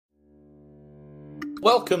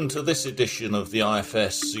Welcome to this edition of the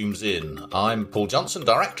IFS Zooms In. I'm Paul Johnson,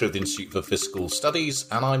 Director of the Institute for Fiscal Studies,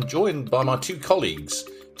 and I'm joined by my two colleagues,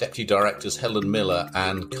 Deputy Directors Helen Miller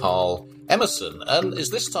and Carl Emmerson. And it's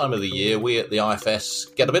this time of the year we at the IFS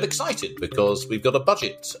get a bit excited because we've got a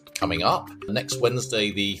budget coming up next Wednesday,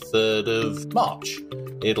 the 3rd of March.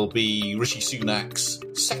 It'll be Rishi Sunak's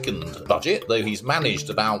second budget, though he's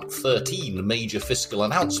managed about 13 major fiscal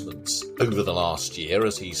announcements over the last year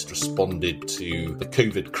as he's responded to the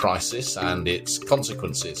COVID crisis and its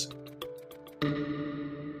consequences.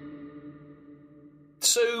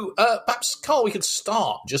 So perhaps, Carl, we could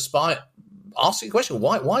start just by asking a question.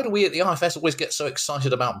 Why do we at the IFS always get so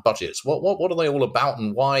excited about budgets? What are they all about,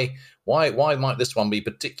 and why might this one be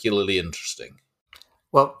particularly interesting?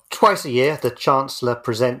 Well, twice a year, the Chancellor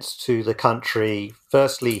presents to the country,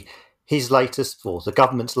 firstly, his latest, or the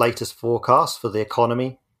government's latest forecast for the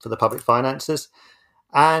economy, for the public finances.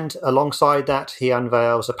 And alongside that, he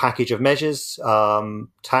unveils a package of measures,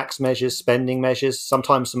 tax measures, spending measures,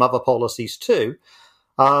 sometimes some other policies too,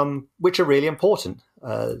 which are really important.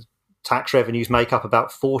 Tax revenues make up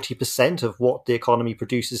about 40% of what the economy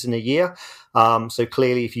produces in a year. So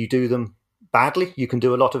clearly, if you do them badly, you can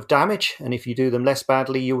do a lot of damage. And if you do them less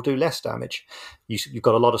badly, you'll do less damage. You've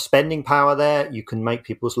got a lot of spending power there. You can make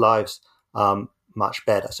people's lives much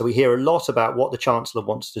better. So we hear a lot about what the Chancellor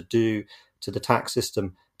wants to do to the tax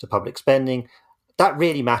system, to public spending. That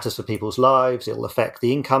really matters for people's lives. It'll affect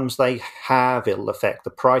the incomes they have. It'll affect the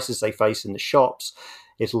prices they face in the shops.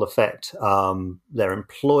 It'll affect their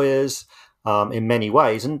employers in many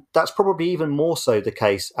ways. And that's probably even more so the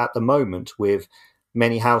case at the moment, with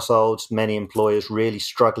many households, many employers really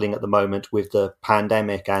struggling at the moment with the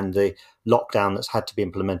pandemic and the lockdown that's had to be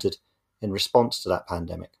implemented in response to that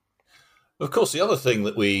pandemic. Of course, the other thing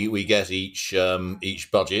that we get each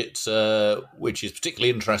budget, which is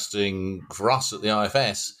particularly interesting for us at the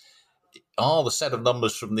IFS, are the set of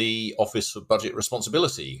numbers from the Office for Budget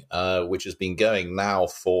Responsibility, which has been going now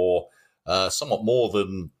for somewhat more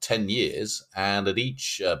than 10 years. And at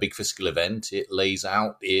each big fiscal event, it lays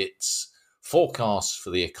out its forecasts for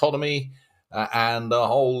the economy and a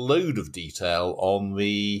whole load of detail on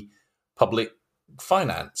the public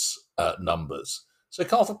finance numbers. So,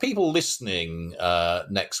 Carl, for people listening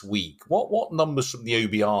next week, what numbers from the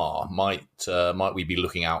OBR might we be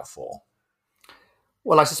looking out for?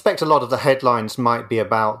 Well, I suspect a lot of the headlines might be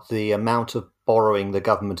about the amount of borrowing the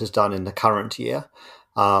government has done in the current year,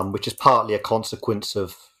 which is partly a consequence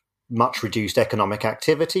of much reduced economic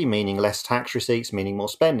activity, meaning less tax receipts, meaning more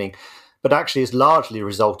spending, but actually is largely a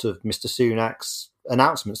result of Mr. Sunak's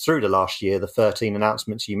announcements through the last year, the 13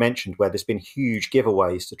 announcements you mentioned, where there's been huge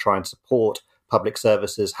giveaways to try and support public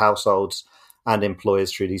services, households and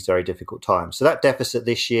employers through these very difficult times. So that deficit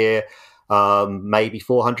this year, maybe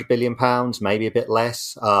 £400 billion, maybe a bit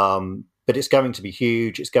less, but it's going to be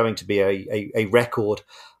huge. It's going to be a record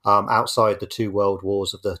outside the two world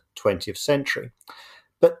wars of the 20th century.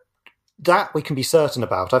 But that we can be certain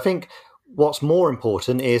about. I think what's more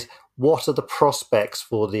important is what are the prospects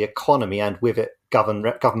for the economy and with it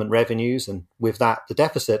government revenues and with that the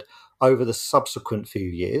deficit over the subsequent few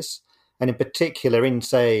years. And in particular, in,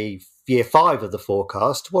 say, year 5 of the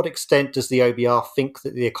forecast, to what extent does the OBR think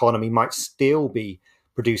that the economy might still be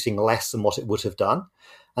producing less than what it would have done?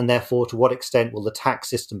 And therefore, to what extent will the tax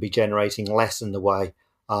system be generating less in the way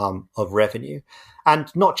of revenue?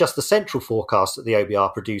 And not just the central forecast that the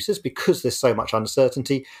OBR produces, because there's so much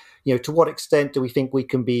uncertainty, to what extent do we think we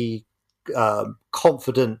can be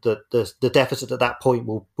confident that the deficit at that point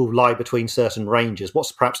will lie between certain ranges?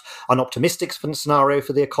 What's perhaps an optimistic scenario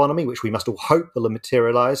for the economy, which we must all hope will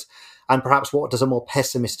materialise? And perhaps what does a more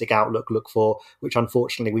pessimistic outlook look for, which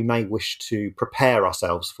unfortunately we may wish to prepare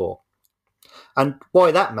ourselves for? And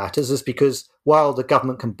why that matters is because while the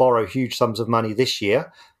government can borrow huge sums of money this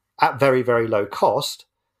year at very, very low cost,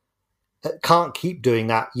 it can't keep doing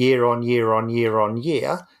that year on year on year on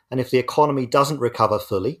year. And if the economy doesn't recover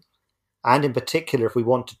fully, and in particular, if we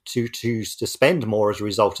want to choose to spend more as a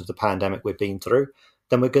result of the pandemic we've been through,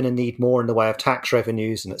 then we're going to need more in the way of tax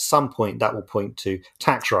revenues. And at some point, that will point to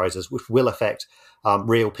tax rises, which will affect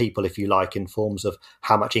real people, if you like, in forms of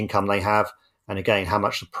how much income they have. And again, how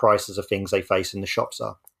much the prices of things they face in the shops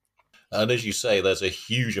are. And as you say, there's a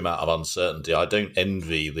huge amount of uncertainty. I don't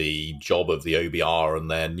envy the job of the OBR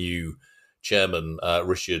and their new chairman,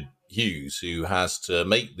 Richard Hughes, who has to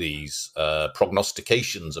make these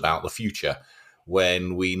prognostications about the future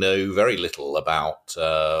when we know very little about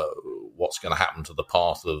what's going to happen to the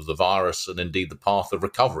path of the virus and indeed the path of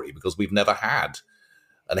recovery, because we've never had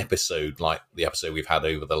an episode like the episode we've had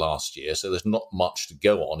over the last year. So there's not much to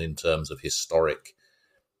go on in terms of historic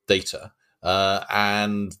data.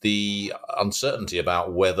 and the uncertainty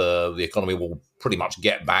about whether the economy will pretty much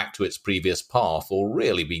get back to its previous path or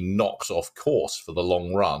really be knocked off course for the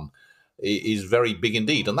long run is very big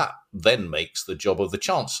indeed. And that then makes the job of the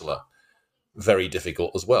Chancellor very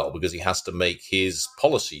difficult as well, because he has to make his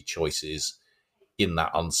policy choices in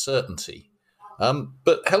that uncertainty.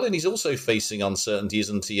 But Helen, he's also facing uncertainty,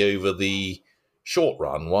 isn't he, over the short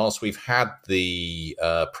run? Whilst we've had the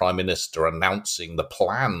Prime Minister announcing the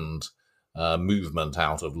planned movement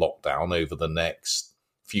out of lockdown over the next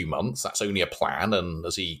few months, that's only a plan. And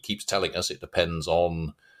as he keeps telling us, it depends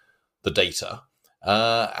on the data.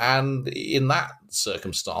 And in that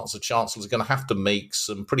circumstance, the Chancellor is going to have to make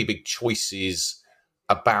some pretty big choices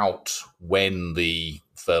about when the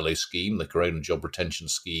furlough scheme, the Corona Job Retention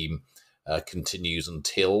Scheme, continues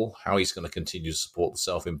until, how he's going to continue to support the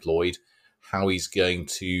self-employed, how he's going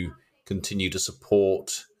to continue to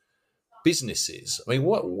support businesses. I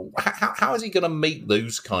mean, how is he going to make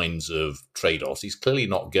those kinds of trade-offs? He's clearly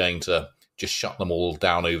not going to just shut them all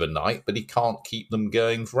down overnight, but he can't keep them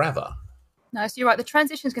going forever. No, so you're right. The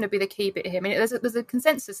transition is going to be the key bit here. I mean, there's a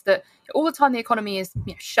consensus that all the time the economy is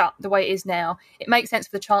shut the way it is now, it makes sense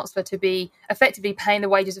for the Chancellor to be effectively paying the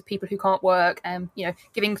wages of people who can't work and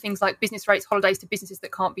giving things like business rates, holidays to businesses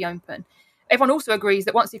that can't be open. Everyone also agrees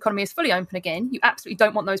that once the economy is fully open again, you absolutely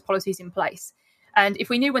don't want those policies in place. And if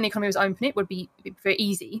we knew when the economy was open, it would be very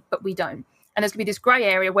easy, but we don't. And there's going to be this grey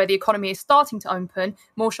area where the economy is starting to open,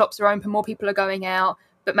 more shops are open, more people are going out,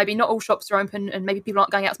 but maybe not all shops are open and maybe people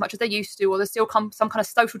aren't going out as much as they used to, or there's still some kind of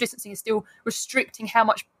social distancing is still restricting how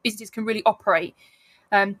much businesses can really operate.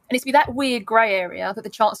 And it's be that weird grey area that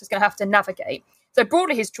the Chancellor's going to have to navigate. So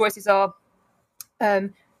broadly, his choices are,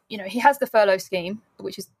 he has the furlough scheme,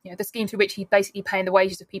 which is the scheme through which he's basically paying the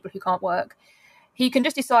wages of people who can't work. He can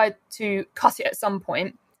just decide to cut it at some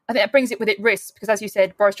point. I think that brings it with it risks, because as you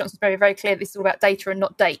said, Boris Johnson's very, very clear that this is all about data and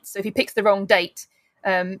not dates. So if he picks the wrong date,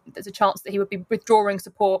 there's a chance that he would be withdrawing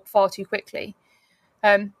support far too quickly.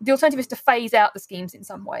 The alternative is to phase out the schemes in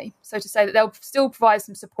some way. So to say that they'll still provide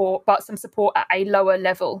some support, but some support at a lower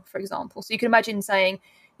level, for example. So you can imagine saying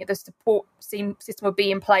the support system will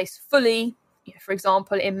be in place fully, for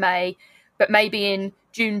example, in May, but maybe in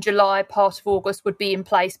June, July, part of August would be in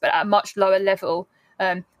place, but at a much lower level,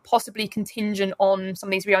 possibly contingent on some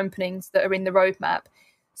of these reopenings that are in the roadmap,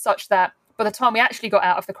 such that by the time we actually got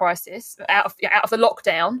out of the crisis, out of the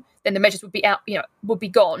lockdown, then the measures would be would be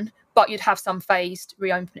gone, but you'd have some phased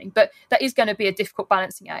reopening. But that is going to be a difficult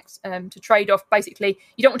balancing act to trade off. Basically,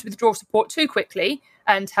 you don't want to withdraw support too quickly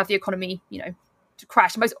and have the economy, to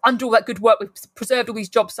crash. And undo all that good work. We've preserved all these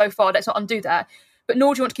jobs so far. Let's not undo that. But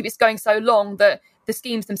nor do you want to keep this going so long that the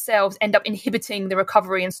schemes themselves end up inhibiting the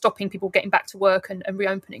recovery and stopping people getting back to work and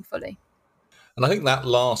reopening fully. And I think that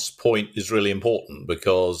last point is really important,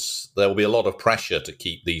 because there will be a lot of pressure to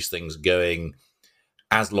keep these things going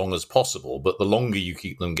as long as possible. But the longer you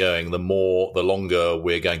keep them going, the longer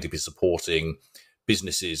we're going to be supporting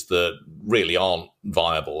businesses that really aren't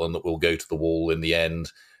viable and that will go to the wall in the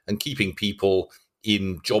end, and keeping people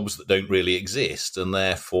in jobs that don't really exist, and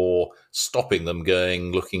therefore stopping them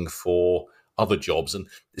going looking for other jobs and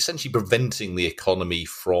essentially preventing the economy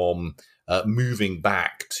from moving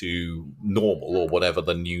back to normal, or whatever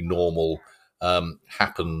the new normal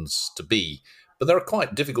happens to be. But there are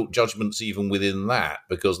quite difficult judgments even within that,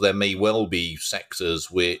 because there may well be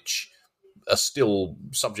sectors which are still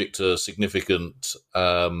subject to significant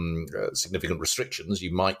restrictions.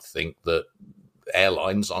 You might think that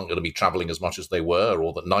airlines aren't going to be travelling as much as they were,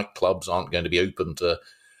 or that nightclubs aren't going to be open to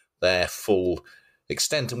their full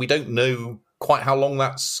extent. And we don't know quite how long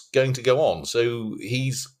that's going to go on. So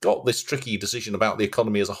he's got this tricky decision about the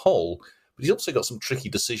economy as a whole, but he's also got some tricky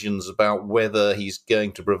decisions about whether he's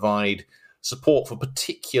going to provide support for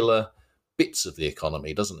particular bits of the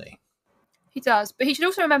economy, doesn't he? He does, but he should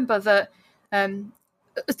also remember that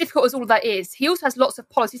as difficult as all of that is, he also has lots of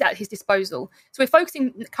policies at his disposal. So we're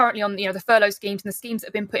focusing currently on the furlough schemes and the schemes that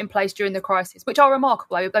have been put in place during the crisis, which are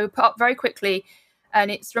remarkable. They were put up very quickly, and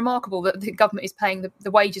it's remarkable that the government is paying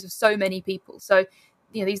the wages of so many people. So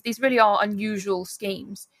these really are unusual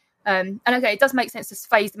schemes. And okay, it does make sense to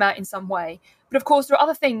phase them out in some way. But of course, there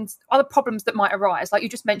are other problems that might arise. Like you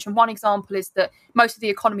just mentioned, one example is that most of the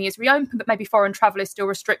economy is reopened, but maybe foreign travel is still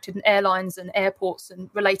restricted, and airlines and airports and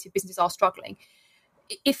related businesses are struggling.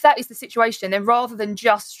 If that is the situation, then rather than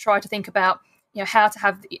just try to think about how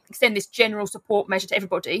to extend this general support measure to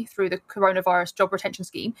everybody through the coronavirus job retention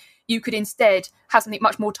scheme, you could instead have something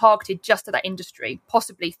much more targeted just to that industry,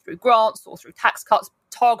 possibly through grants or through tax cuts,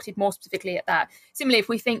 targeted more specifically at that. Similarly, if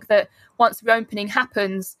we think that once reopening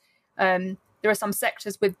happens, there are some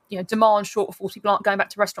sectors with demand shortfalls, people aren't going back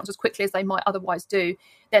to restaurants as quickly as they might otherwise do,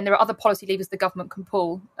 then there are other policy levers the government can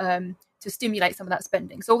pull to stimulate some of that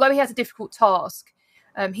spending. So although he has a difficult task,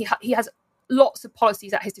 he has lots of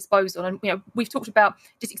policies at his disposal. And we've talked about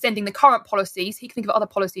just extending the current policies. He can think of other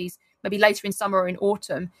policies maybe later in summer or in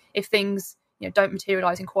autumn if things don't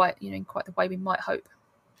materialise in quite the way we might hope.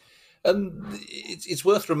 And it's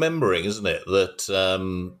worth remembering, isn't it,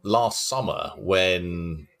 that last summer,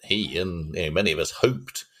 when he and many of us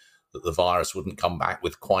hoped that the virus wouldn't come back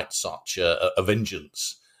with quite such a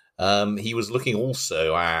vengeance, he was looking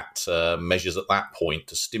also at measures at that point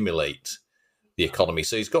to stimulate the economy.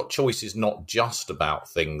 So he's got choices not just about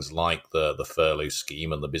things like the furlough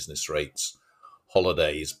scheme and the business rates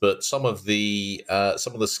holidays, but some of the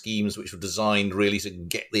schemes which were designed really to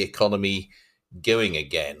get the economy going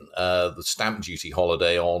again. The stamp duty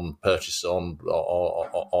holiday on purchase on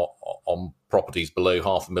properties below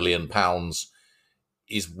 £500,000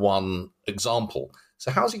 is one example. So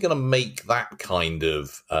how's he going to make that kind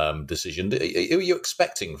of decision? Are you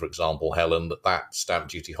expecting, for example, Helen, that stamp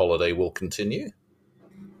duty holiday will continue?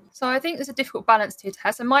 So I think there's a difficult balance here to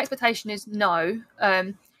have. So my expectation is no,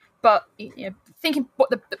 but thinking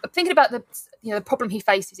about the problem he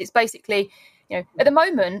faces, it's basically at the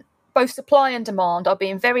moment both supply and demand are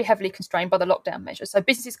being very heavily constrained by the lockdown measures. So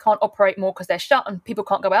businesses can't operate more because they're shut, and people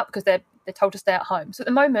can't go out because they're told to stay at home. So at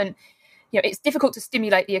the moment, it's difficult to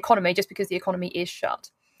stimulate the economy just because the economy is shut.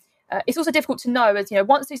 It's also difficult to know, as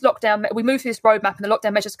once these we move through this roadmap and the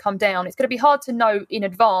lockdown measures come down, it's going to be hard to know in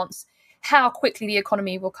advance how quickly the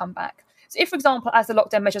economy will come back. So if, for example, as the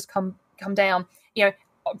lockdown measures come down,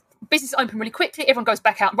 businesses open really quickly, everyone goes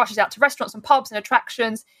back out and rushes out to restaurants and pubs and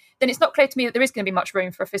attractions, then it's not clear to me that there is going to be much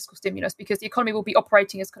room for a fiscal stimulus because the economy will be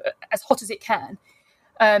operating as hot as it can.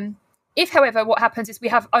 If, however, what happens is we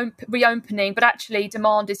have reopening, but actually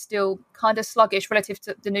demand is still kind of sluggish relative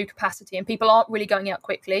to the new capacity and people aren't really going out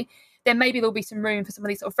quickly, then maybe there'll be some room for some of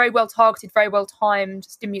these sort of very well-targeted, very well-timed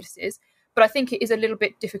stimuluses. But I think it is a little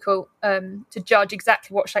bit difficult to judge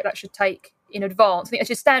exactly what shape that should take in advance. I think it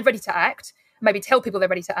should stand ready to act, maybe tell people they're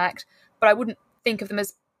ready to act, but I wouldn't think of them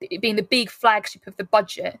as being the big flagship of the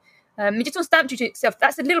budget. Just on stamp duty itself,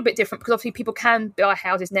 that's a little bit different because obviously people can buy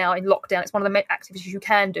houses now in lockdown. It's one of the activities you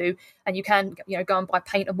can do, and you can go and buy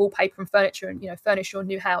paint and wallpaper and furniture and furnish your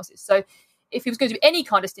new houses. So if he was going to do any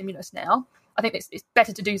kind of stimulus now, I think it's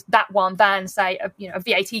better to do that one than say a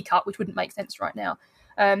VAT cut, which wouldn't make sense right now.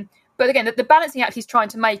 But again, the balancing act he's trying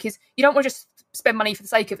to make is you don't want to just spend money for the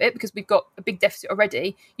sake of it because we've got a big deficit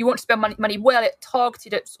already. You want to spend money well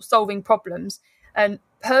targeted at solving problems. And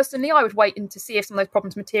personally, I would wait to see if some of those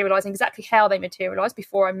problems materialise and exactly how they materialise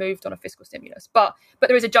before I moved on a fiscal stimulus. But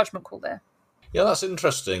there is a judgment call there. Yeah, that's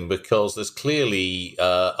interesting because there's clearly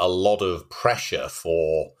a lot of pressure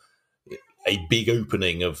for a big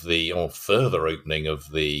opening of further opening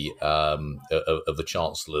of the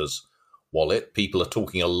Chancellor's wallet. People are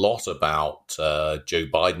talking a lot about Joe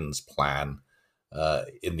Biden's plan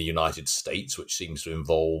in the United States, which seems to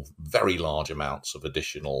involve very large amounts of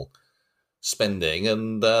additional spending,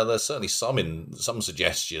 and there's certainly some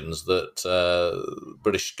suggestions that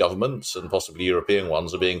British governments and possibly European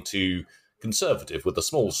ones are being too conservative with a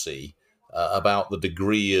small c about the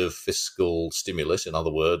degree of fiscal stimulus, in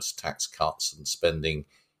other words, tax cuts and spending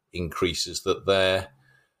increases that they're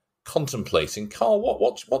contemplating. Carl,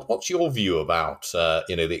 what's your view about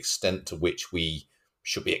the extent to which we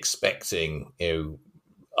should be expecting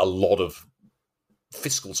a lot of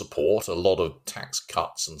fiscal support, a lot of tax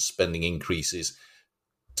cuts and spending increases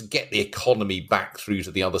to get the economy back through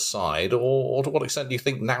to the other side? Or to what extent do you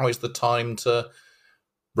think now is the time to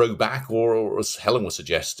row back, or as Helen was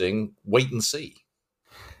suggesting, wait and see?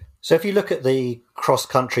 So if you look at the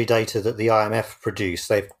cross-country data that the IMF produced,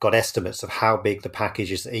 they've got estimates of how big the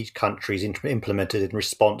package is that each country's implemented in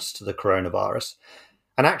response to the coronavirus.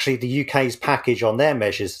 And actually, the UK's package on their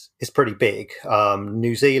measures is pretty big.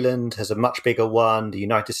 New Zealand has a much bigger one. The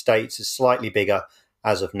United States is slightly bigger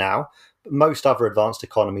as of now. But most other advanced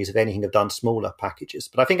economies, if anything, have done smaller packages.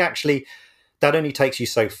 But I think actually that only takes you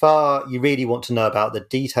so far. You really want to know about the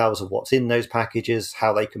details of what's in those packages,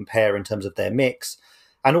 how they compare in terms of their mix.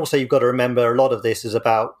 And also, you've got to remember a lot of this is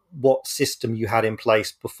about what system you had in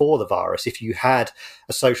place before the virus. If you had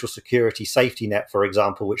a social security safety net, for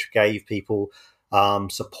example, which gave people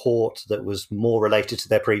support that was more related to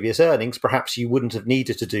their previous earnings, perhaps you wouldn't have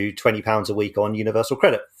needed to do £20 a week on universal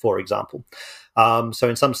credit, for example. So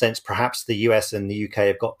in some sense, perhaps the US and the UK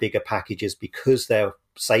have got bigger packages because their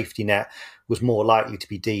safety net was more likely to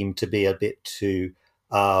be deemed to be a bit too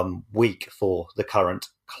weak for the current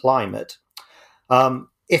climate.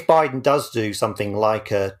 if Biden does do something like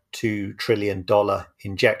a $2 trillion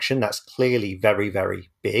injection, that's clearly very, very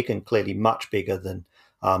big and clearly much bigger than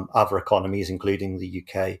other economies, including the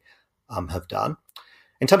UK, have done.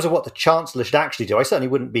 In terms of what the Chancellor should actually do, I certainly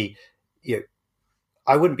wouldn't be,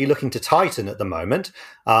 I wouldn't be looking to tighten at the moment.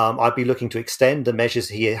 I'd be looking to extend the measures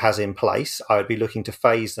he has in place. I would be looking to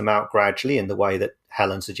phase them out gradually in the way that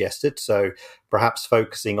Helen suggested. So perhaps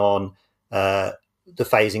focusing on the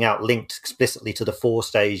phasing out linked explicitly to the 4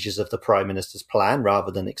 stages of the Prime Minister's plan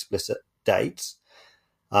rather than explicit dates.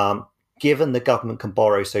 Given the government can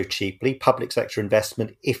borrow so cheaply, public sector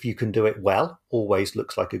investment, if you can do it well, always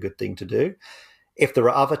looks like a good thing to do. If there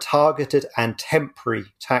are other targeted and temporary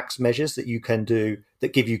tax measures that you can do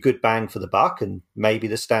that give you good bang for the buck, and maybe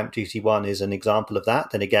the stamp duty one is an example of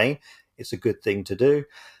that, then again, it's a good thing to do.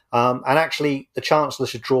 And actually, the Chancellor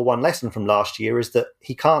should draw one lesson from last year, is that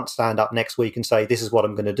he can't stand up next week and say, this is what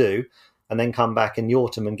I'm going to do, and then come back in the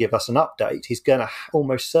autumn and give us an update. He's going to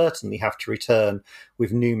almost certainly have to return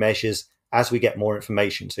with new measures as we get more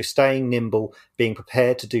information. So staying nimble, being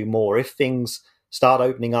prepared to do more. If things start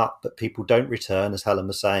opening up but people don't return, as Helen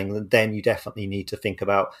was saying, then you definitely need to think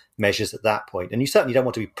about measures at that point. And you certainly don't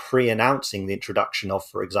want to be pre-announcing the introduction of,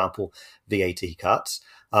 for example, VAT cuts.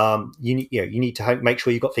 You need to make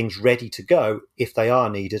sure you've got things ready to go if they are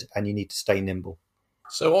needed, and you need to stay nimble.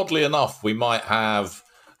 So oddly enough, we might have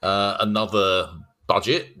another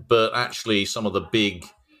budget, but actually some of the big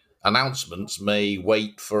announcements may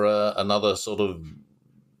wait for another sort of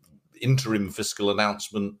interim fiscal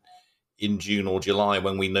announcement in June or July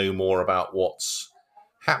when we know more about what's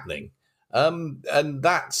happening. And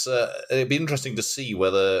that's it'd be interesting to see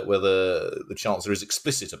whether the Chancellor is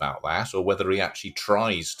explicit about that, or whether he actually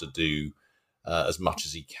tries to do as much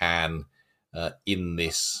as he can in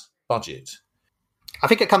this budget. I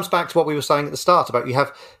think it comes back to what we were saying at the start about you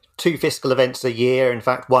have 2 fiscal events a year, in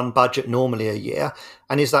fact, 1 budget normally a year.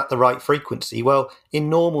 And is that the right frequency? Well, in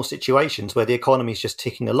normal situations where the economy is just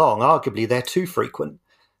ticking along, arguably they're too frequent.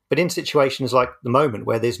 But in situations like the moment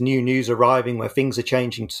where there's new news arriving, where things are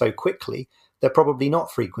changing so quickly, they're probably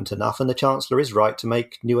not frequent enough. And the Chancellor is right to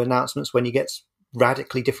make new announcements when he gets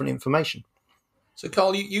radically different information. So,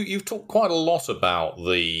 Carl, you've talked quite a lot about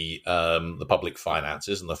the public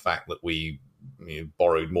finances and the fact that we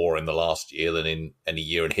borrowed more in the last year than in any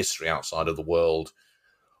year in history outside of the world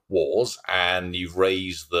wars, and you've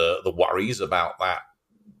raised the worries about that,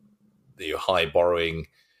 the high borrowing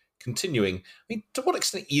continuing. I mean, to what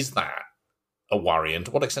extent is that a worry, and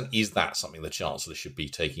to what extent is that something the Chancellor should be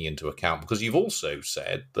taking into account? Because you've also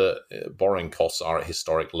said that borrowing costs are at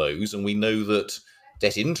historic lows, and we know that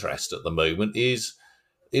debt interest at the moment is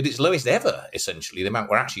at its lowest ever, essentially. The amount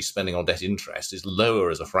we're actually spending on debt interest is lower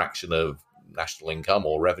as a fraction of national income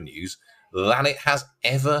or revenues than it has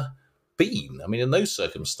ever been. I mean, in those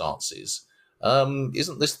circumstances,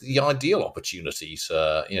 isn't this the ideal opportunity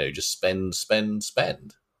to, just spend?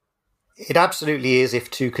 It absolutely is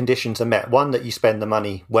if 2 conditions are met. One, that you spend the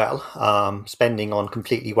money well. Spending on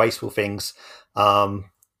completely wasteful things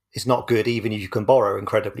is not good, even if you can borrow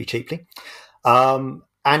incredibly cheaply.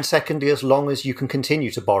 And secondly, as long as you can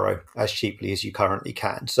continue to borrow as cheaply as you currently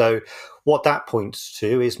can. So what that points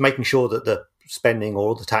to is making sure that the spending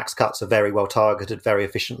or the tax cuts are very well targeted, very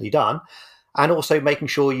efficiently done, and also making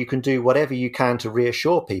sure you can do whatever you can to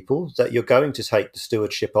reassure people that you're going to take the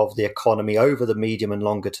stewardship of the economy over the medium and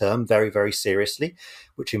longer term very, very seriously,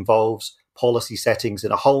 which involves policy settings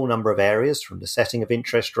in a whole number of areas, from the setting of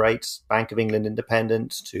interest rates, Bank of England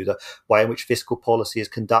independence, to the way in which fiscal policy is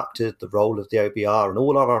conducted, the role of the OBR and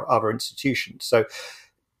all of our other institutions. So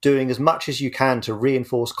doing as much as you can to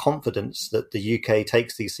reinforce confidence that the UK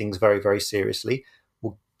takes these things very, very seriously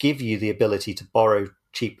will give you the ability to borrow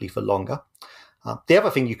cheaply for longer. The other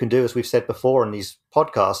thing you can do, as we've said before in these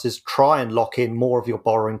podcasts, is try and lock in more of your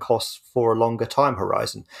borrowing costs for a longer time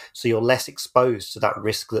horizon. So you're less exposed to that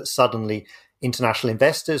risk that suddenly international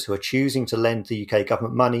investors who are choosing to lend the UK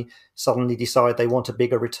government money suddenly decide they want a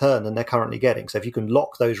bigger return than they're currently getting. So if you can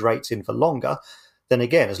lock those rates in for longer, then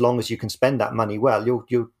again, as long as you can spend that money well,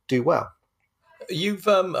 you'll do well. You've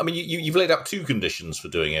laid out 2 conditions for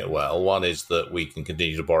doing it well. One is that we can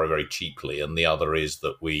continue to borrow very cheaply, and the other is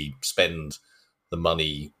that we spend the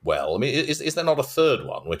money well. I mean, is there not a third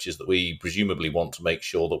one, which is that we presumably want to make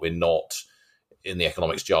sure that we're not, in the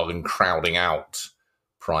economics jargon, crowding out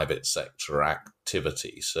private sector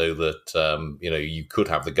activity, so that you could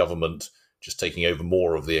have the government just taking over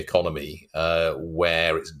more of the economy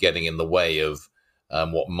where it's getting in the way of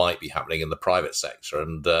what might be happening in the private sector?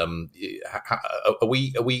 And are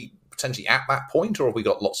we potentially at that point, or have we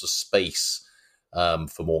got lots of space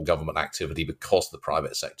for more government activity because the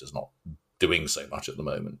private sector is not doing so much at the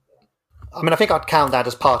moment. I mean, I think I'd count that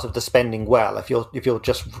as part of the spending well. If you're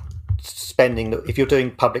just spending, if you're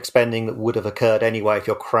doing public spending that would have occurred anyway, if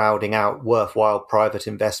you're crowding out worthwhile private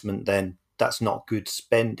investment, then that's not good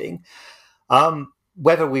spending.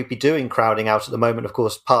 Whether we'd be doing crowding out at the moment, of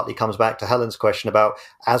course, partly comes back to Helen's question about,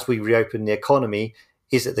 as we reopen the economy,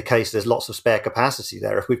 is it the case there's lots of spare capacity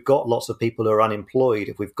there? If we've got lots of people who are unemployed,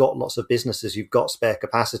 if we've got lots of businesses who've got spare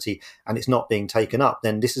capacity and it's not being taken up,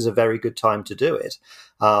 then this is a very good time to do it.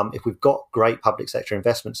 If we've got great public sector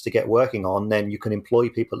investments to get working on, then you can employ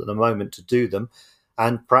people at the moment to do them.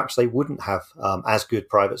 And perhaps they wouldn't have as good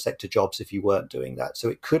private sector jobs if you weren't doing that. So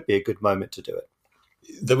it could be a good moment to do it.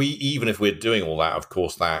 Though even if we're doing all that, of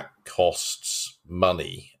course, that costs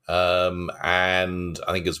money. And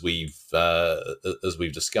I think as we've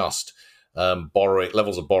discussed,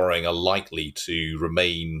 levels of borrowing are likely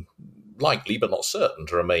but not certain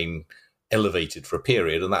to remain elevated for a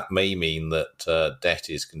period, and that may mean that debt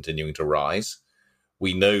is continuing to rise.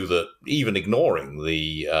 We know that even ignoring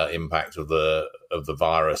the impact of the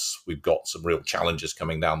virus, we've got some real challenges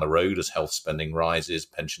coming down the road as health spending rises,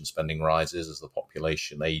 pension spending rises, as the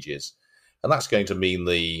population ages. And that's going to mean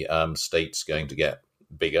the state's going to get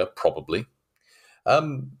bigger, probably.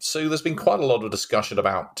 So there's been quite a lot of discussion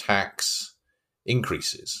about tax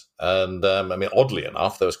increases. And I mean, oddly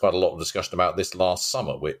enough, there was quite a lot of discussion about this last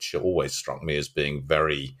summer, which always struck me as being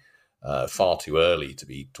very far too early to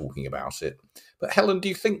be talking about it. But Helen, do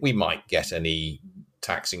you think we might get any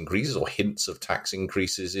tax increases or hints of tax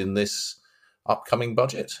increases in this upcoming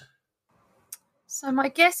budget? So my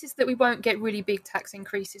guess is that we won't get really big tax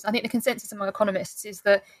increases. I think the consensus among economists is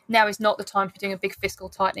that now is not the time to be doing a big fiscal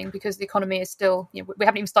tightening because the economy is still, we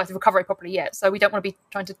haven't even started recovery properly yet. So we don't want to be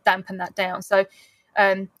trying to dampen that down. So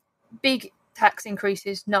big tax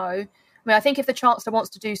increases, no. I mean, I think if the Chancellor wants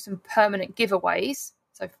to do some permanent giveaways,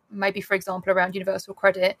 so maybe, for example, around universal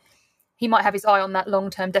credit, he might have his eye on that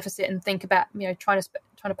long-term deficit and think about, trying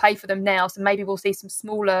to pay for them now. So maybe we'll see some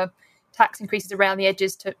smaller tax increases around the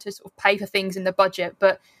edges to sort of pay for things in the budget.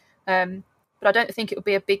 But I don't think it will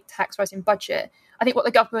be a big tax rise in budget. I think what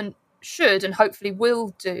the government should and hopefully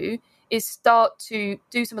will do is start to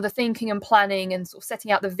do some of the thinking and planning and sort of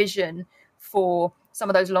setting out the vision for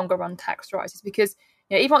some of those longer run tax rises. Because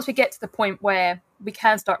even once we get to the point where we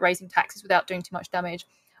can start raising taxes without doing too much damage,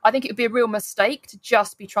 I think it would be a real mistake to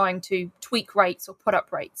just be trying to tweak rates or put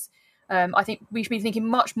up rates. I think we should be thinking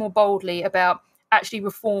much more boldly about actually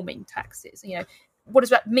reforming taxes. What does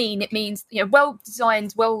that mean? It means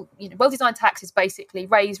well-designed taxes basically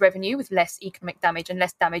raise revenue with less economic damage and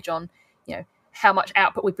less damage on how much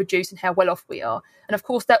output we produce and how well off we are. And of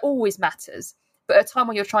course, that always matters. But at a time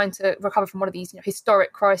when you're trying to recover from one of these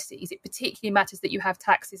historic crises, it particularly matters that you have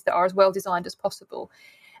taxes that are as well designed as possible.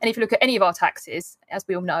 And if you look at any of our taxes, as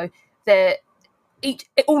we all know,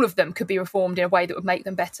 all of them could be reformed in a way that would make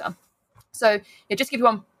them better. So just to give you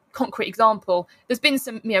one concrete example, there's been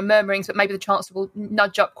some murmurings that maybe the Chancellor will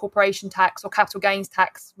nudge up corporation tax or capital gains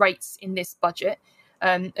tax rates in this budget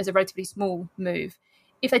as a relatively small move.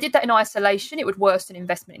 If they did that in isolation, it would worsen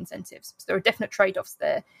investment incentives. So there are definite trade-offs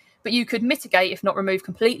there. But you could mitigate, if not remove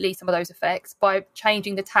completely, some of those effects by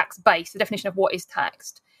changing the tax base, the definition of what is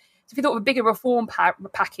taxed. So if you thought of a bigger reform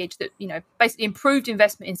package that basically improved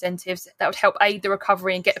investment incentives, that would help aid the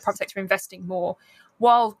recovery and get the private sector investing more,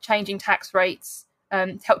 while changing tax rates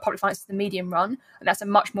to help public finances in the medium run, and that's a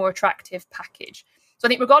much more attractive package. So I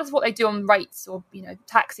think regardless of what they do on rates or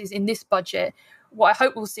taxes in this budget, what I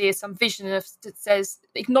hope we'll see is some vision that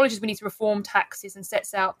acknowledges we need to reform taxes and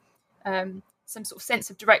sets out some sort of sense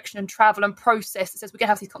of direction and travel and process that says we're going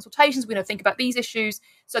to have these consultations, we're going to think about these issues,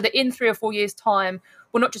 so that in 3 or 4 years' time,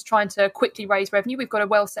 we're not just trying to quickly raise revenue, we've got a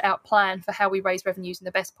well set out plan for how we raise revenues in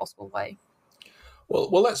the best possible way.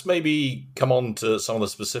 Well, let's maybe come on to some of the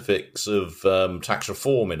specifics of tax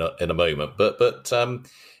reform in a moment. But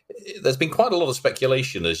there's been quite a lot of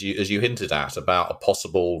speculation, as you hinted at, about a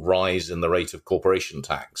possible rise in the rate of corporation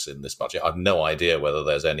tax in this budget. I've no idea whether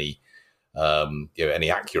there's any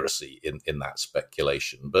accuracy in that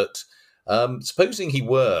speculation. But supposing he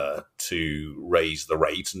were to raise the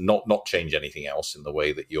rate and not change anything else in the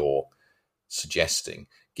way that you're suggesting,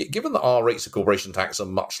 given that our rates of corporation tax are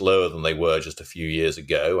much lower than they were just a few years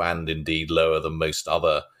ago, and indeed lower than most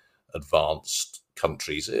other advanced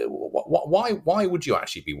countries, why would you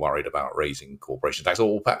actually be worried about raising corporation tax?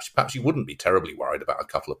 Or perhaps you wouldn't be terribly worried about a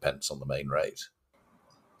couple of pence on the main rate.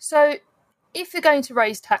 So if you're going to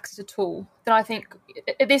raise taxes at all, then I think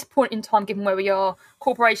at this point in time, given where we are,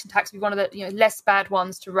 corporation tax would be one of the less bad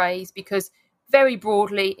ones to raise, because very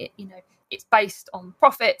broadly, it's based on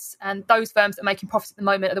profits, and those firms that are making profits at the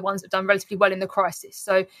moment are the ones that have done relatively well in the crisis.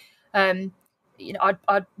 So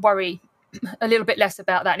I'd worry a little bit less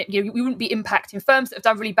about that. And, we wouldn't be impacting firms that have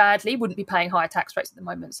done really badly, wouldn't be paying higher tax rates at the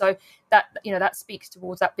moment. So that speaks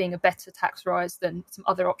towards that being a better tax rise than some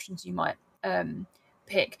other options you might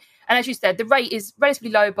pick. And as you said, the rate is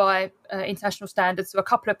relatively low by international standards, so a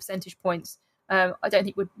couple of percentage points I don't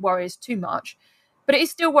think would worry us too much. But it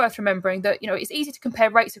is still worth remembering that it's easy to compare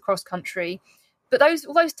rates across country, but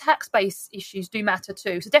all those tax-based issues do matter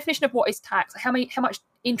too. So definition of what is tax, how much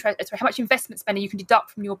investment spending you can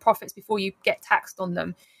deduct from your profits before you get taxed on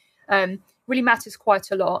them, really matters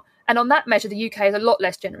quite a lot. And on that measure, the UK is a lot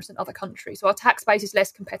less generous than other countries. So our tax base is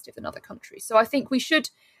less competitive than other countries. So I think we should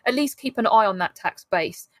at least keep an eye on that tax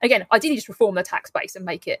base. Again, ideally just reform the tax base and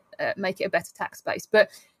make it a better tax base, but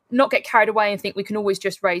not get carried away and think we can always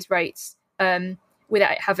just raise rates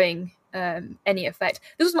without it having any effect.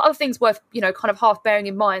 There's some other things worth, kind of half bearing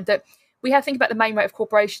in mind that we have to think about the main rate of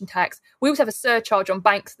corporation tax. We also have a surcharge on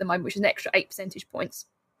banks at the moment, which is an extra 8 percentage points.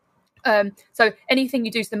 So anything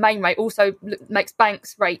you do to the main rate also makes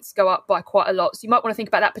banks' rates go up by quite a lot. So you might want to think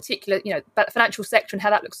about that particular, about the financial sector and how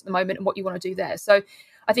that looks at the moment and what you want to do there. So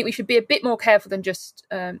I think we should be a bit more careful than just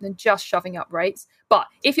shoving up rates. But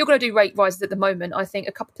if you're going to do rate rises at the moment, I think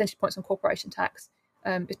a couple of percentage points on corporation tax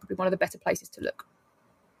is probably one of the better places to look.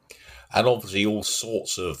 And obviously, all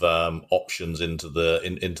sorts of options into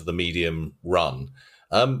the medium run.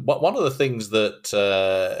 But one of the things that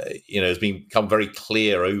has become very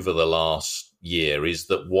clear over the last year is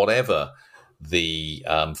that whatever the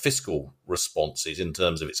fiscal response is in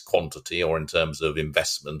terms of its quantity, or in terms of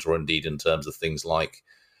investment, or indeed in terms of things like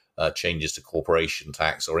changes to corporation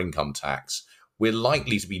tax or income tax, we're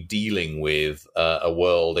likely to be dealing with a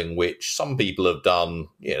world in which some people have done,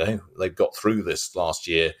 they've got through this last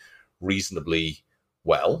year reasonably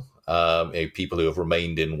well. People who have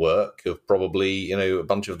remained in work have probably, a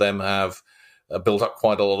bunch of them have built up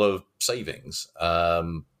quite a lot of savings.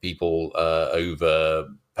 People over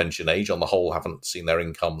pension age on the whole haven't seen their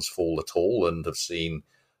incomes fall at all and have seen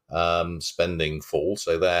spending fall.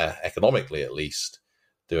 So they're economically at least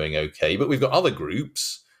doing okay. But we've got other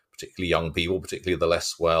groups, particularly young people, particularly the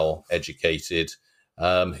less well educated,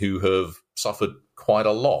 who have suffered quite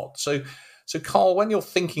a lot. So Carl, when you're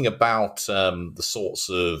thinking about the sorts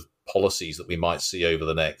of policies that we might see over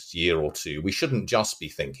the next year or two, we shouldn't just be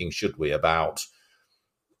thinking, should we, about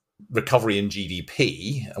recovery in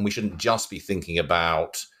GDP, and we shouldn't just be thinking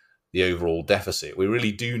about the overall deficit. We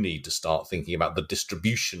really do need to start thinking about the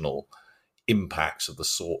distributional impacts of the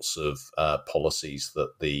sorts of policies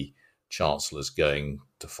that the Chancellor is going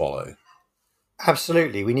to follow.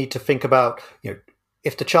 Absolutely. We need to think about,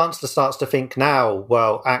 if the Chancellor starts to think now,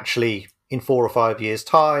 well, actually, in 4 or 5 years'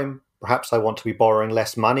 time, perhaps I want to be borrowing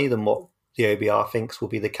less money than what the OBR thinks will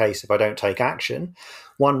be the case if I don't take action.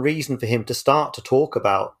 One reason for him to start to talk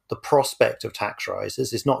about the prospect of tax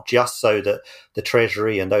rises is not just so that the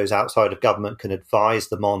Treasury and those outside of government can advise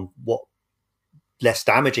them on what less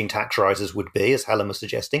damaging tax rises would be, as Helen was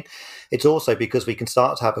suggesting. It's also because we can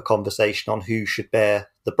start to have a conversation on who should bear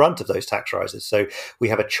the brunt of those tax rises. So we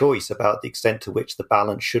have a choice about the extent to which the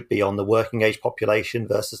balance should be on the working age population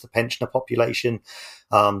versus the pensioner population,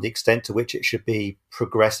 the extent to which it should be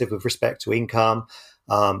progressive with respect to income.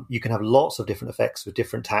 You can have lots of different effects with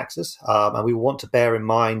different taxes. And we want to bear in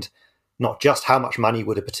mind not just how much money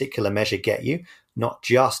would a particular measure get you, not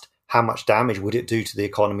just how much damage would it do to the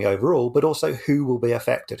economy overall, but also who will be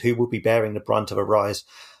affected, who will be bearing the brunt of a rise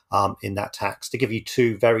in that tax. To give you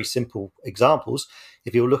two very simple examples,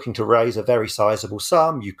 if you're looking to raise a very sizable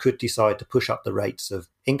sum, you could decide to push up the rates of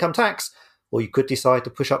income tax, or you could decide to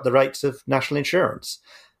push up the rates of national insurance.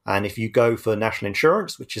 And if you go for national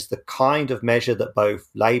insurance, which is the kind of measure that both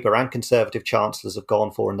Labour and Conservative chancellors have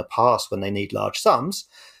gone for in the past when they need large sums,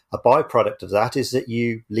 a byproduct of that is that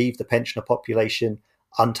you leave the pensioner population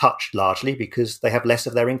untouched largely because they have less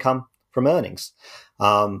of their income from earnings.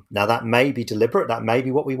 Now, that may be deliberate, that may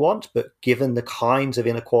be what we want, but given the kinds of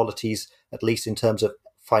inequalities, at least in terms of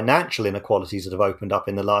financial inequalities that have opened up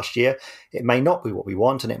in the last year, it may not be what we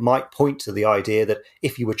want. And it might point to the idea that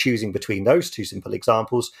if you were choosing between those two simple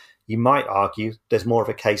examples, you might argue there's more of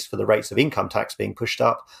a case for the rates of income tax being pushed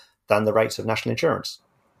up than the rates of national insurance.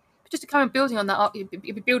 Just to kind of building on that,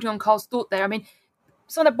 building on Carl's thought there, I mean,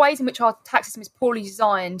 some of the ways in which our tax system is poorly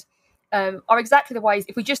designed are exactly the ways,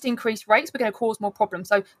 if we just increase rates, we're going to cause more problems.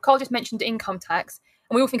 So Carl just mentioned income tax,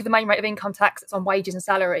 and we all think of the main rate of income tax that's on wages and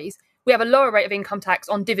salaries. We have a lower rate of income tax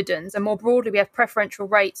on dividends, and more broadly, we have preferential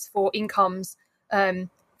rates for incomes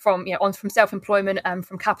from from self-employment and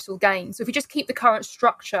from capital gains. So if we just keep the current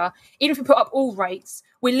structure, even if we put up all rates,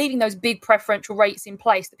 we're leaving those big preferential rates in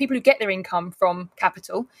place. The people who get their income from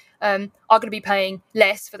capital are going to be paying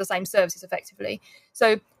less for the same services effectively.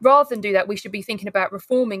 So rather than do that, we should be thinking about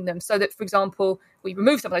reforming them so that, for example, we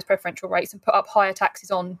remove some of those preferential rates and put up higher taxes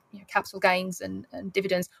on capital gains and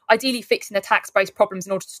dividends, ideally fixing the tax-based problems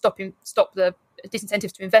in order to stop the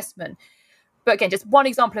disincentives to investment. But again, just one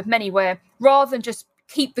example of many where rather than just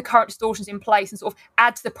keep the current distortions in place and sort of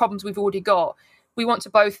add to the problems we've already got, we want to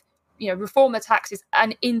both reform the taxes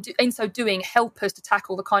and in so doing help us to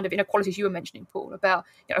tackle the kind of inequalities you were mentioning, Paul, about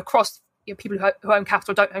across people who own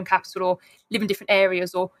capital, don't own capital, or live in different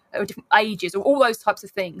areas or different ages, or all those types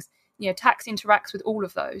of things. Tax interacts with all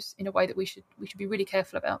of those in a way that we should be really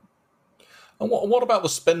careful about. And what about the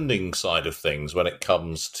spending side of things when it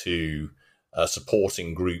comes to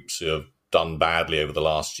supporting groups who have done badly over the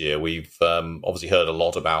last year? We've obviously heard a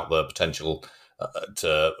lot about the potential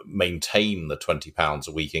to maintain the £20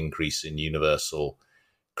 a week increase in universal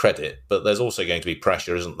credit, but there's also going to be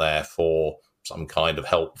pressure, isn't there, for some kind of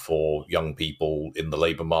help for young people in the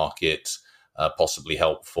labour market, possibly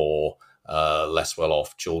help for less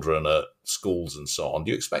well-off children at schools and so on.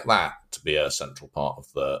 Do you expect that to be a central part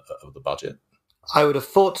of the budget? I would have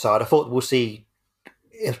thought so. I'd have thought we'll see,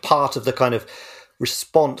 as part of the kind of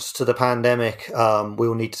response to the pandemic,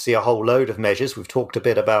 we'll need to see a whole load of measures. We've talked a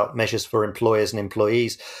bit about measures for employers and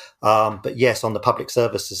employees. But yes, on the public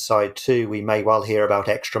services side too, we may well hear about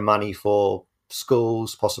extra money for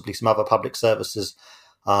schools, possibly some other public services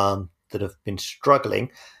that have been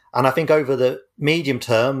struggling. And I think over the medium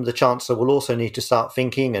term, the Chancellor will also need to start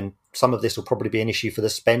thinking, and some of this will probably be an issue for the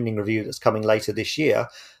spending review that's coming later this year,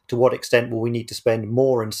 to what extent will we need to spend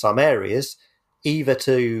more in some areas, either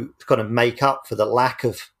to kind of make up for the lack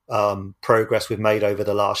of progress we've made over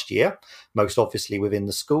the last year, most obviously within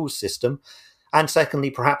the school system. And secondly,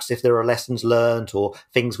 perhaps if there are lessons learned or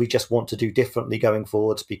things we just want to do differently going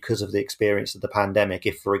forwards because of the experience of the pandemic.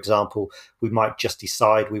 If, for example, we might just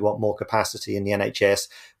decide we want more capacity in the NHS,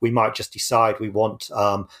 we might just decide we want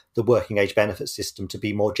the working age benefit system to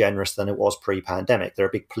be more generous than it was pre-pandemic. There are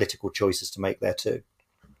big political choices to make there too.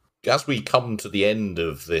 As we come to the end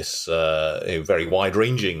of this very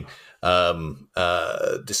wide-ranging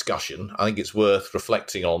discussion, I think it's worth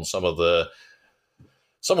reflecting on some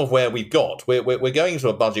of where we've got. We're going to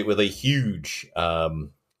a budget with a huge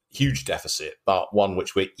deficit, but one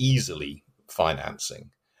which we're easily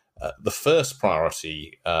financing. The first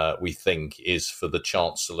priority, we think, is for the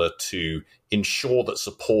Chancellor to ensure that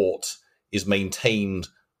support is maintained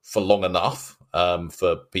for long enough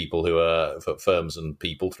for people for firms and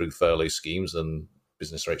people through furlough schemes and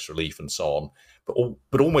business rates relief and so on.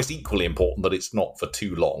 But almost equally important that it's not for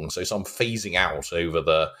too long. So some phasing out over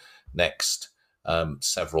the next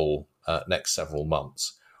several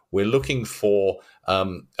months. We're looking for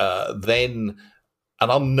then an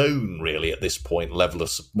unknown, really, at this point, level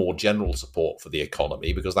of more general support for the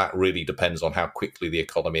economy, because that really depends on how quickly the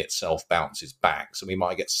economy itself bounces back. So we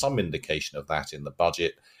might get some indication of that in the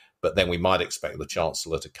budget, but then we might expect the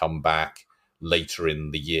Chancellor to come back later in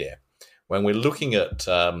the year. When we're looking at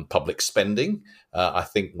public spending, I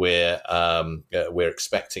think we're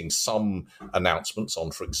expecting some announcements on,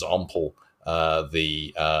 for example,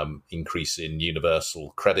 the increase in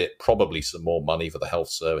universal credit, probably some more money for the health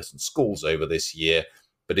service and schools over this year.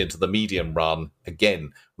 But into the medium run,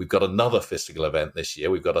 again, we've got another fiscal event this year.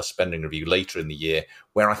 We've got a spending review later in the year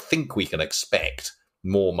where I think we can expect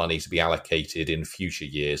more money to be allocated in future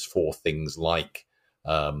years for things like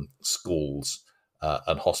schools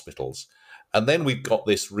and hospitals. And then we've got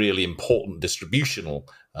this really important distributional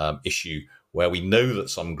issue where we know that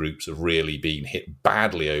some groups have really been hit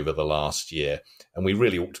badly over the last year. And we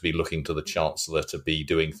really ought to be looking to the Chancellor to be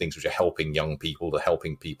doing things which are helping young people, to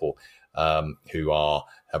helping people who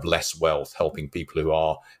have less wealth, helping people who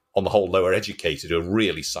are, on the whole, lower educated, who have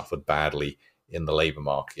really suffered badly in the labour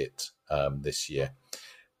market this year.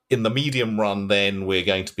 In the medium run, then, we're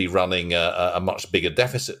going to be running a much bigger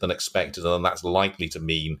deficit than expected, and that's likely to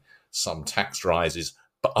mean some tax rises,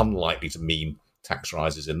 but unlikely to mean tax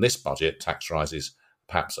rises in this budget, tax rises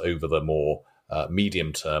perhaps over the more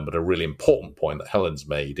medium term. But a really important point that Helen's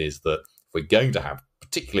made is that if we're going to have,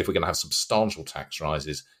 particularly if we're going to have substantial tax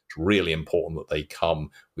rises, it's really important that they come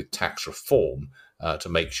with tax reform to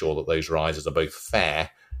make sure that those rises are both fair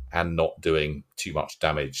and not doing too much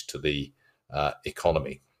damage to the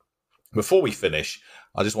economy. Before we finish,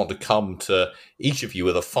 I just want to come to each of you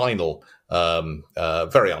with a final,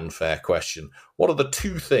 very unfair question. What are the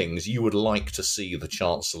two things you would like to see the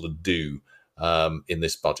Chancellor do in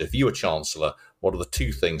this budget? If you were Chancellor, what are the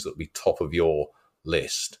two things that would be top of your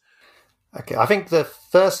list? Okay, I think the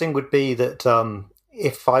first thing would be that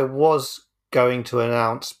if I was going to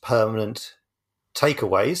announce permanent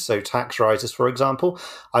takeaways, so tax rises, for example,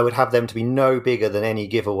 I would have them to be no bigger than any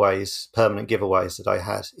permanent giveaways that I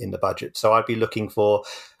had in the budget. So I'd be looking for,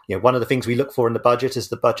 one of the things we look for in the budget is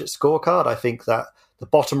the budget scorecard. I think that the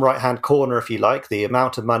bottom right-hand corner, if you like, the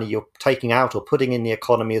amount of money you're taking out or putting in the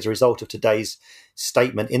economy as a result of today's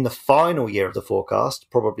statement in the final year of the forecast,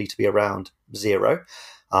 probably to be around zero.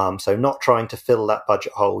 So not trying to fill that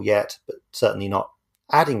budget hole yet, but certainly not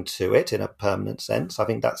adding to it in a permanent sense. I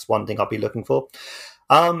think that's one thing I'll be looking for.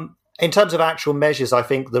 In terms of actual measures, I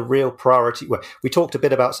think the real priority, we talked a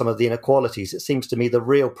bit about some of the inequalities. It seems to me the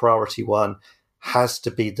real priority one has to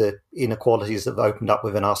be the inequalities that have opened up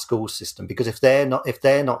within our school system, because if they're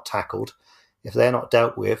not tackled, if they're not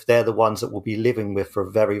dealt with, they're the ones that we'll be living with for a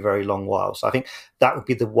very, very long while. So I think that would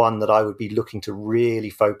be the one that I would be looking to really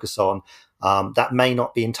focus on. That may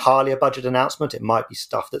not be entirely a budget announcement. It might be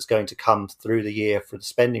stuff that's going to come through the year for the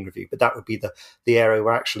spending review, but that would be the area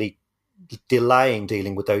where actually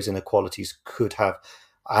dealing with those inequalities could have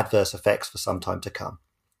adverse effects for some time to come.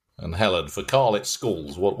 And Helen, for Carlet's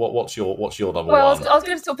schools, what's your number one? Well, I was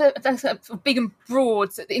going to sort of big and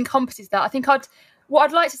broad that encompasses that. I think what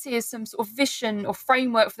I'd like to see is some sort of vision or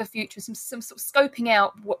framework for the future, some sort of scoping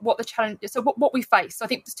out what the challenge is, so what we face. So I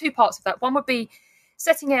think there's two parts of that. One would be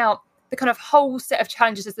setting out the kind of whole set of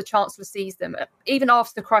challenges as the Chancellor sees them, even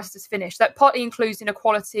after the crisis is finished. That partly includes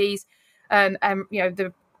inequalities and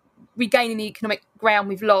the regaining the economic ground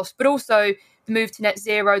we've lost, but also the move to net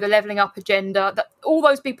zero, the levelling up agenda, all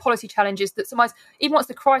those big policy challenges that sometimes, even once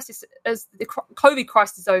the COVID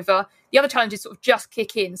crisis is over, the other challenges sort of just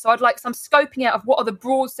kick in. So I'd like some scoping out of what are the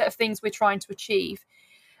broad set of things we're trying to achieve.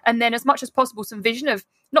 And then as much as possible, some vision of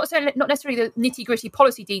not necessarily the nitty-gritty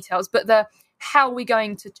policy details, but how are we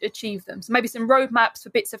going to achieve them. So maybe some roadmaps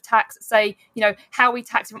for bits of tax that say, how we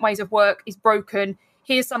tax different ways of work is broken.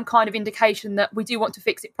 Here's some kind of indication that we do want to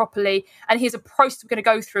fix it properly. And here's a process we're going to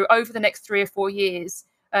go through over the next 3 or 4 years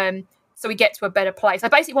so we get to a better place. I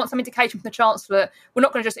basically want some indication from the Chancellor. We're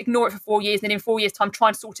not going to just ignore it for 4 years and then in 4 years' time try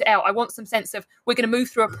and sort it out. I want some sense of we're going to move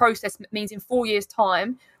through a process that means in 4 years'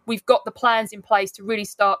 time we've got the plans in place to really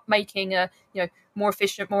start making a more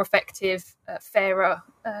efficient, more effective, fairer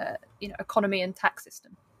economy and tax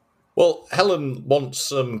system. Well, Helen wants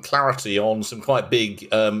some clarity on some quite big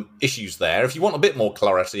issues there. If you want a bit more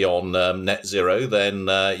clarity on net zero, then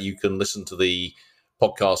you can listen to the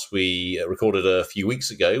podcast we recorded a few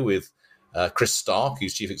weeks ago with Chris Stark,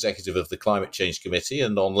 who's Chief Executive of the Climate Change Committee.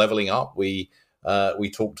 And on Levelling Up, we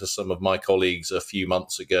talked to some of my colleagues a few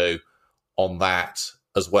months ago on that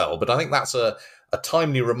as well. But I think that's a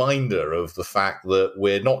timely reminder of the fact that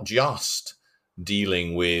we're not just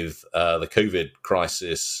dealing with the COVID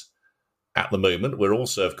crisis at the moment. We're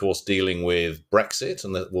also, of course, dealing with Brexit,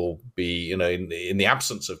 and that will be, in the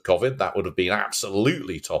absence of COVID, that would have been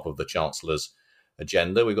absolutely top of the Chancellor's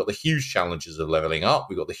agenda. We've got the huge challenges of levelling up.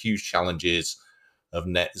 We've got the huge challenges of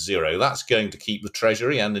net zero. That's going to keep the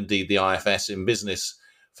Treasury and indeed the IFS in business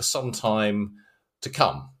for some time to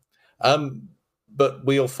come. But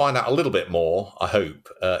we'll find out a little bit more, I hope,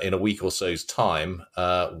 in a week or so's time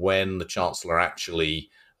when the Chancellor actually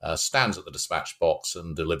stands at the dispatch box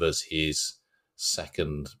and delivers his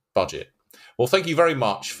second budget. Well, thank you very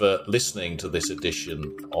much for listening to this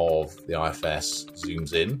edition of the IFS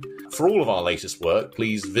Zooms In. For all of our latest work,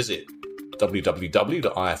 please visit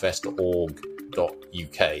www.ifs.org.uk.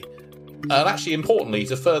 And actually, importantly,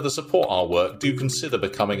 to further support our work, do consider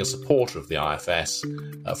becoming a supporter of the IFS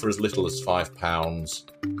for as little as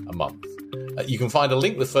 £5 a month. You can find a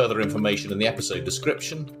link with further information in the episode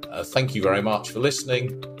description. Thank you very much for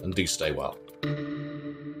listening, and do stay well.